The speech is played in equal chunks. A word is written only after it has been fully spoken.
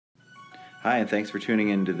Hi, and thanks for tuning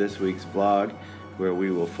in to this week's vlog, where we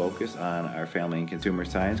will focus on our Family and Consumer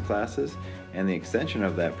Science classes and the extension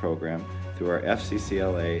of that program through our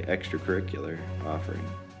FCCLA extracurricular offering.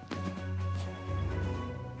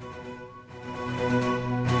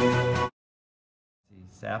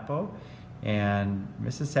 Sapo. And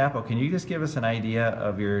Mrs. Sapo, can you just give us an idea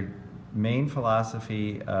of your main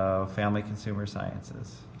philosophy of Family Consumer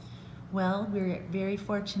Sciences? Well, we're very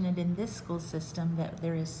fortunate in this school system that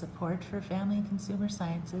there is support for Family and Consumer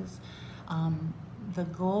Sciences. The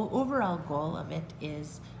overall goal of it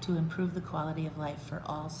is to improve the quality of life for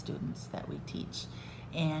all students that we teach.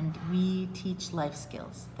 And we teach life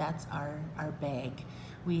skills. That's our bag.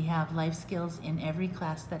 We have life skills in every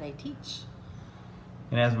class that I teach.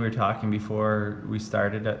 And as we were talking before we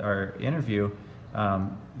started our interview,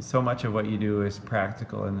 so much of what you do is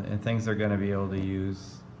practical and things they're going to be able to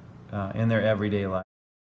use in their everyday life.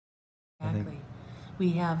 Exactly.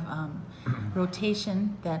 We have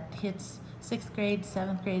rotation that hits 6th grade,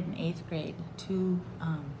 7th grade, and 8th grade, two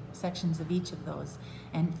sections of each of those.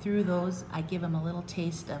 And through those, I give them a little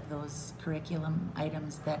taste of those curriculum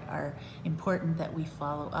items that are important that we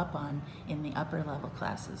follow up on in the upper level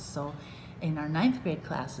classes. So in our 9th grade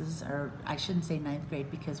classes, or I shouldn't say 9th grade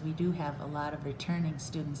because we do have a lot of returning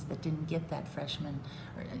students that didn't get that freshman,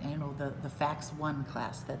 or the FACS 1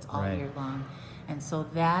 class that's all Right. year long. And so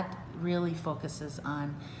that really focuses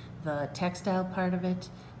on the textile part of it,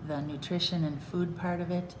 the nutrition and food part of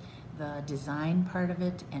it, the design part of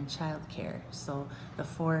it, and child care. So the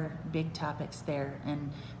four big topics there,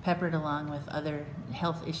 and peppered along with other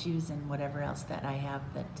health issues and whatever else that I have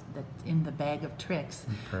that in the bag of tricks.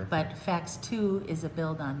 Perfect. But FACS 2 is a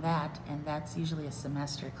build on that, and that's usually a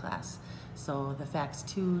semester class. So the FACS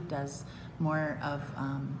 2 does more of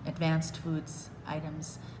advanced foods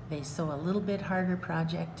items. They sew a little bit harder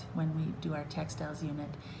project when we do our textiles unit,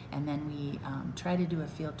 and then we try to do a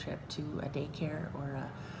field trip to a daycare or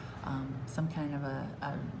some kind of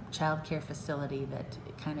a child care facility that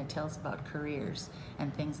kind of tells about careers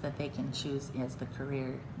and things that they can choose as the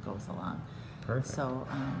career goes along. Perfect. So,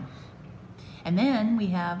 and then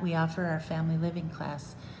we offer our family living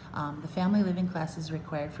class. The family living class is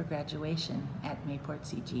required for graduation at Mayport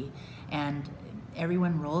CG, and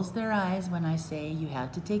everyone rolls their eyes when I say you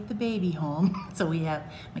have to take the baby home. So we have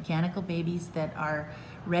mechanical babies that are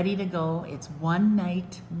ready to go. It's one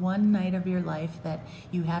night of your life that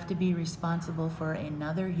you have to be responsible for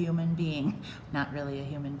another human being, not really a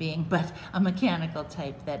human being, but a mechanical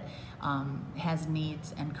type that has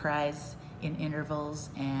needs and cries in intervals,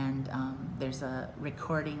 and there's a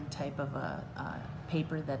recording type of a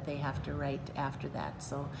paper that they have to write after that.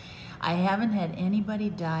 So I haven't had anybody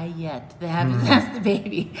die yet that has the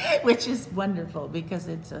baby, which is wonderful because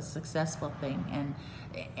it's a successful thing. And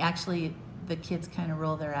actually the kids kind of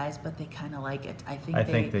roll their eyes, but they kind of like it. I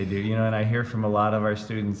think they do. You know, and I hear from a lot of our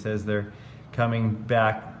students as they're coming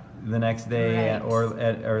back the next day, Right.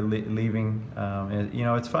 or leaving. You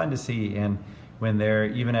know, it's fun to see, and when they're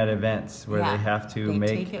even at events where Yeah, they have to they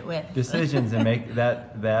make take it with. decisions and make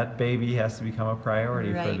that baby has to become a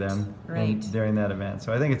priority for Right, them right. during that event.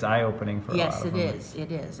 So I think it's eye-opening for a lot Yes, of it them. is.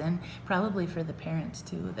 It is, and probably for the parents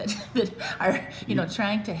too that are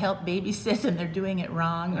trying to help babysit and they're doing it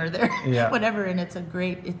wrong or they're Yeah. whatever. And it's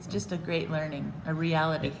just a great learning, a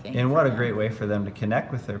reality thing. And for what a them. great way for them to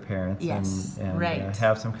connect with their parents. Yes, and right.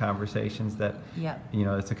 have some conversations that, Yep. you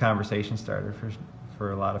know, it's a conversation starter for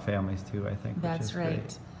a lot of families too, I think. That's which is right.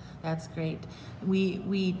 Great. That's great.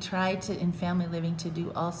 We try to, in family living, to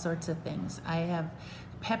do all sorts of things. I have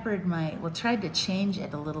peppered tried to change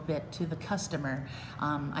it a little bit to the customer.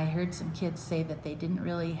 I heard some kids say that they didn't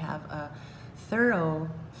really have a thorough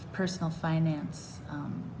personal finance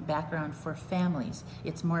background for families.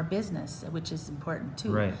 It's more business, which is important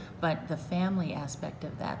too. Right. But the family aspect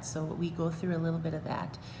of that. So we go through a little bit of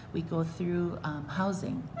that. We go through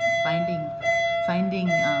housing, finding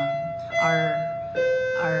our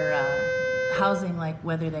housing, like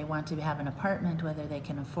whether they want to have an apartment, whether they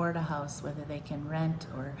can afford a house, whether they can rent,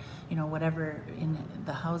 or whatever in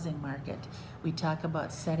the housing market. We talk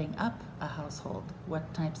about setting up a household.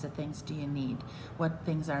 What types of things do you need? What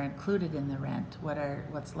things are included in the rent?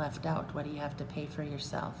 What's left out? What do you have to pay for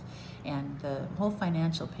yourself? And the whole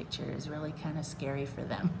financial picture is really kind of scary for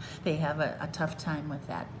them. They have a tough time with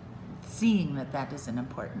that, seeing that is an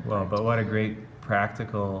important Well, part. but what a great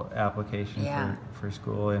practical application Yeah. for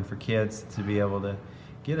school and for kids to be able to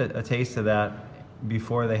get a taste of that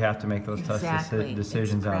before they have to make those tough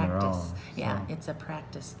decisions on their own. Yeah, So, it's a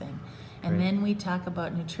practice thing. And great. then we talk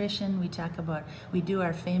about nutrition. We do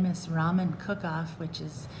our famous ramen cook-off, which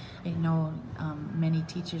is, many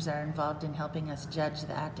teachers are involved in helping us judge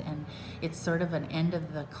that, and it's sort of an end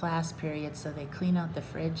of the class period, so they clean out the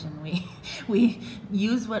fridge and we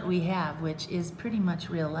use what we have, which is pretty much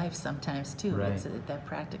real life sometimes too. Right. It's that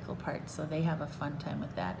practical part, so they have a fun time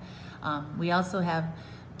with that. We also have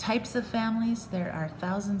types of families. There are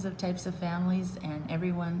thousands of types of families, and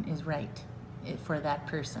everyone is right for that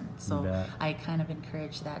person. So I kind of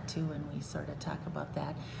encourage that too when we sort of talk about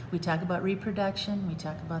that. We talk about reproduction. We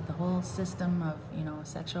talk about the whole system of,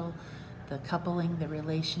 sexual, the coupling, the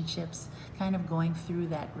relationships, kind of going through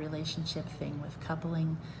that relationship thing with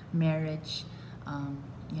coupling, marriage.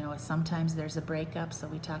 Sometimes there's a breakup, so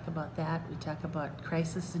we talk about that. We talk about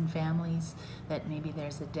crisis in families, that maybe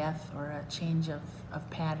there's a death or a change of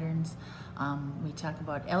patterns. We talk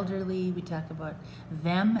about elderly. We talk about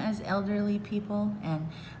them as elderly people, and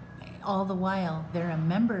all the while they're a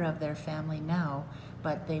member of their family now,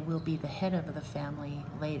 but they will be the head of the family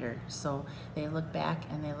later. So they look back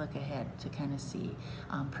and they look ahead to kind of see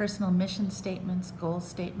personal mission statements, goal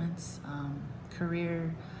statements,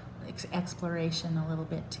 career exploration a little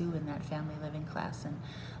bit too in that family living class. And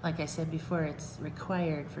like I said before, it's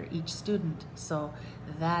required for each student, so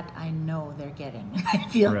that I know they're getting.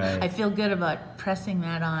 I feel good about pressing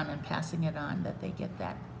that on and passing it on, that they get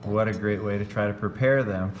that. What a great way to try to prepare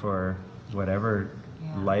them for whatever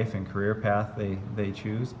life and career path they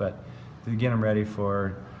choose, but to get them ready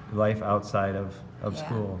for life outside of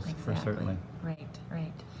schools, exactly. for certainly. Right.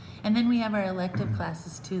 And then we have our elective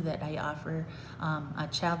classes too that I offer, a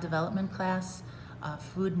child development class, a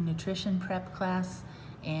food and nutrition prep class,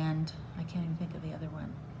 and I can't even think of the other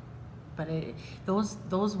one. But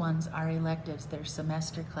those ones are electives. They're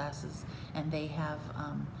semester classes, and they have,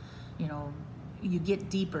 you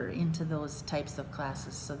get deeper into those types of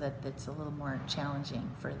classes, so that it's a little more challenging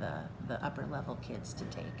for the upper level kids to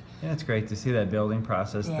take. Yeah, it's great to see that building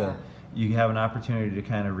process. Yeah. You have an opportunity to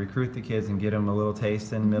kind of recruit the kids and get them a little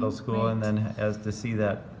taste in middle school, right. and then as to see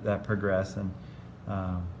that progress, and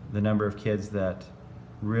the number of kids that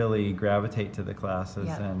really gravitate to the classes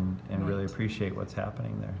and really appreciate what's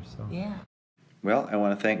happening there. So yeah. Well, I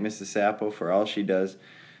want to thank Mrs. Sapo for all she does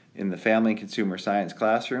in the Family and Consumer Science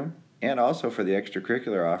classroom, and also for the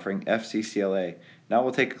extracurricular offering, FCCLA. Now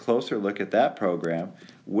we'll take a closer look at that program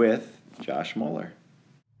with Josh Moeller.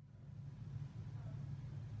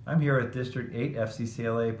 I'm here with District 8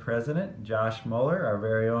 FCCLA President Josh Moeller, our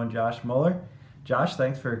very own Josh Moeller. Josh,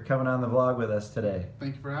 thanks for coming on the vlog with us today.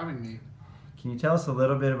 Thank you for having me. Can you tell us a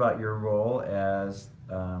little bit about your role as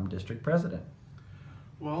District President?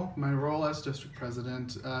 Well, my role as District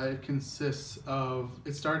President, it consists of,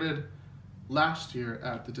 it started last year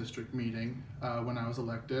at the district meeting when I was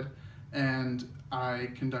elected, and I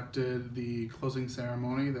conducted the closing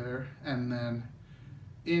ceremony there, and then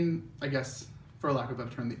in, I guess, for lack of a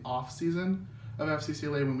better term, the off season of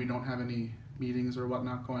FCCLA, when we don't have any meetings or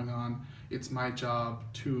whatnot going on, it's my job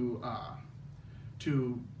to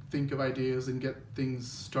think of ideas and get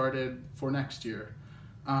things started for next year.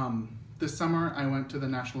 This summer I went to the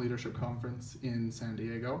National Leadership Conference in San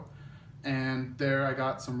Diego, and there I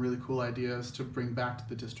got some really cool ideas to bring back to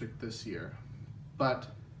the district this year. But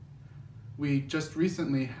we just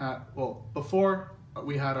recently had, well, before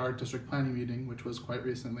we had our district planning meeting, which was quite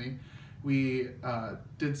recently, we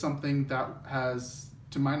did something that has,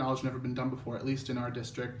 to my knowledge, never been done before, at least in our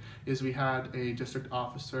district, is we had a district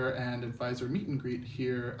officer and advisor meet and greet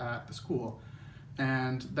here at the school.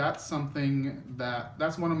 And that's something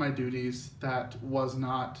that's one of my duties that was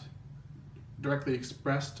not directly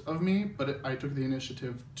expressed of me, but I took the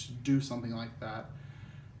initiative to do something like that.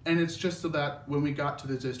 And it's just so that when we got to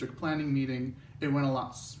the district planning meeting, it went a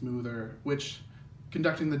lot smoother, which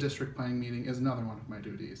conducting the district planning meeting is another one of my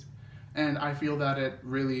duties. And I feel that it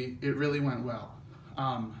really went well.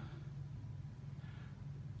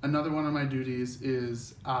 Another one of my duties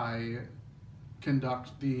is I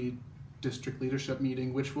conduct the district leadership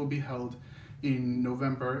meeting, which will be held in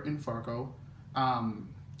November in Fargo.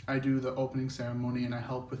 I do the opening ceremony, and I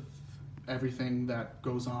help with everything that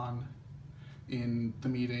goes on in the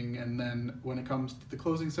meeting, and then when it comes to the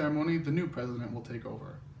closing ceremony, the new president will take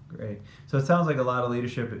over. Great. So it sounds like a lot of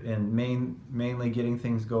leadership and mainly getting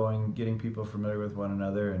things going, getting people familiar with one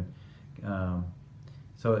another, and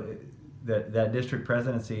so that district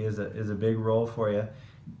presidency is a big role for you.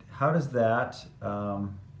 How does that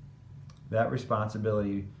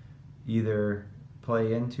responsibility either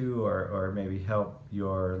play into or maybe help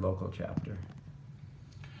your local chapter?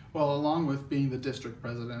 Well, along with being the district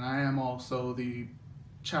president, I am also the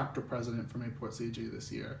chapter president for Mayport CG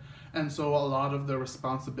this year. And so a lot of the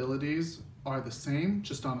responsibilities are the same,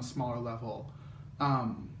 just on a smaller level.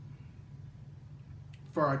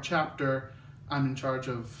 For our chapter, I'm in charge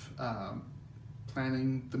of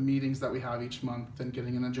planning the meetings that we have each month and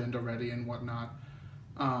getting an agenda ready and whatnot.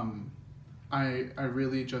 I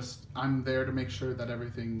really just, I'm there to make sure that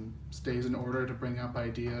everything stays in order, to bring up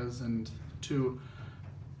ideas and to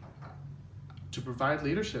provide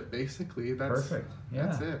leadership, basically. Perfect. Yeah.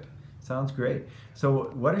 That's it. Sounds great. So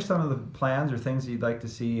what are some of the plans or things you'd like to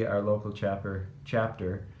see our local chapter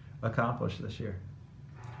accomplish this year?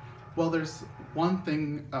 Well, there's one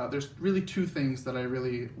thing, there's really two things that I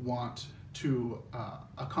really want to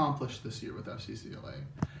accomplish this year with FCCLA.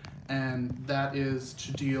 And that is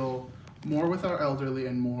to deal more with our elderly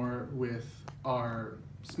and more with our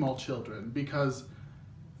small children, because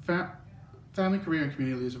Family, Career, and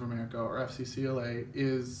Community Leaders of America, or FCCLA,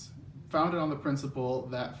 is founded on the principle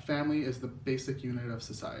that family is the basic unit of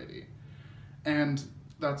society. And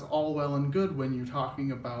that's all well and good when you're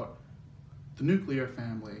talking about the nuclear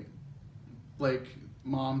family, like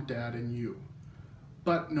mom, dad, and you.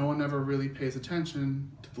 But no one ever really pays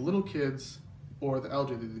attention to the little kids or the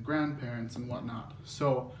elderly, the grandparents and whatnot.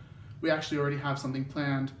 So we actually already have something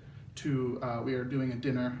planned to, we are doing a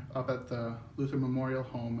dinner up at the Luther Memorial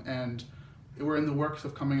Home, and we're in the works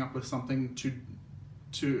of coming up with something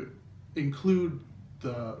to include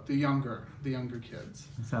the younger kids.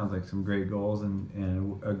 It sounds like some great goals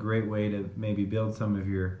and a great way to maybe build some of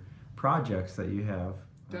your projects that you have.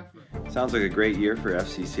 Definitely. Sounds like a great year for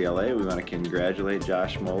FCCLA. We want to congratulate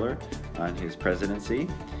Josh Moeller on his presidency,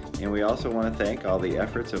 and we also want to thank all the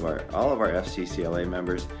efforts of all of our FCCLA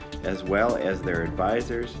members, as well as their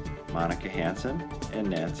advisors, Monica Hansen and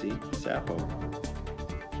Nancy Sapo.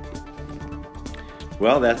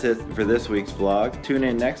 Well, that's it for this week's vlog. Tune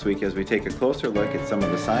in next week as we take a closer look at some of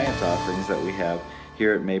the science offerings that we have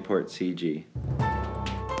here at Mayport CG.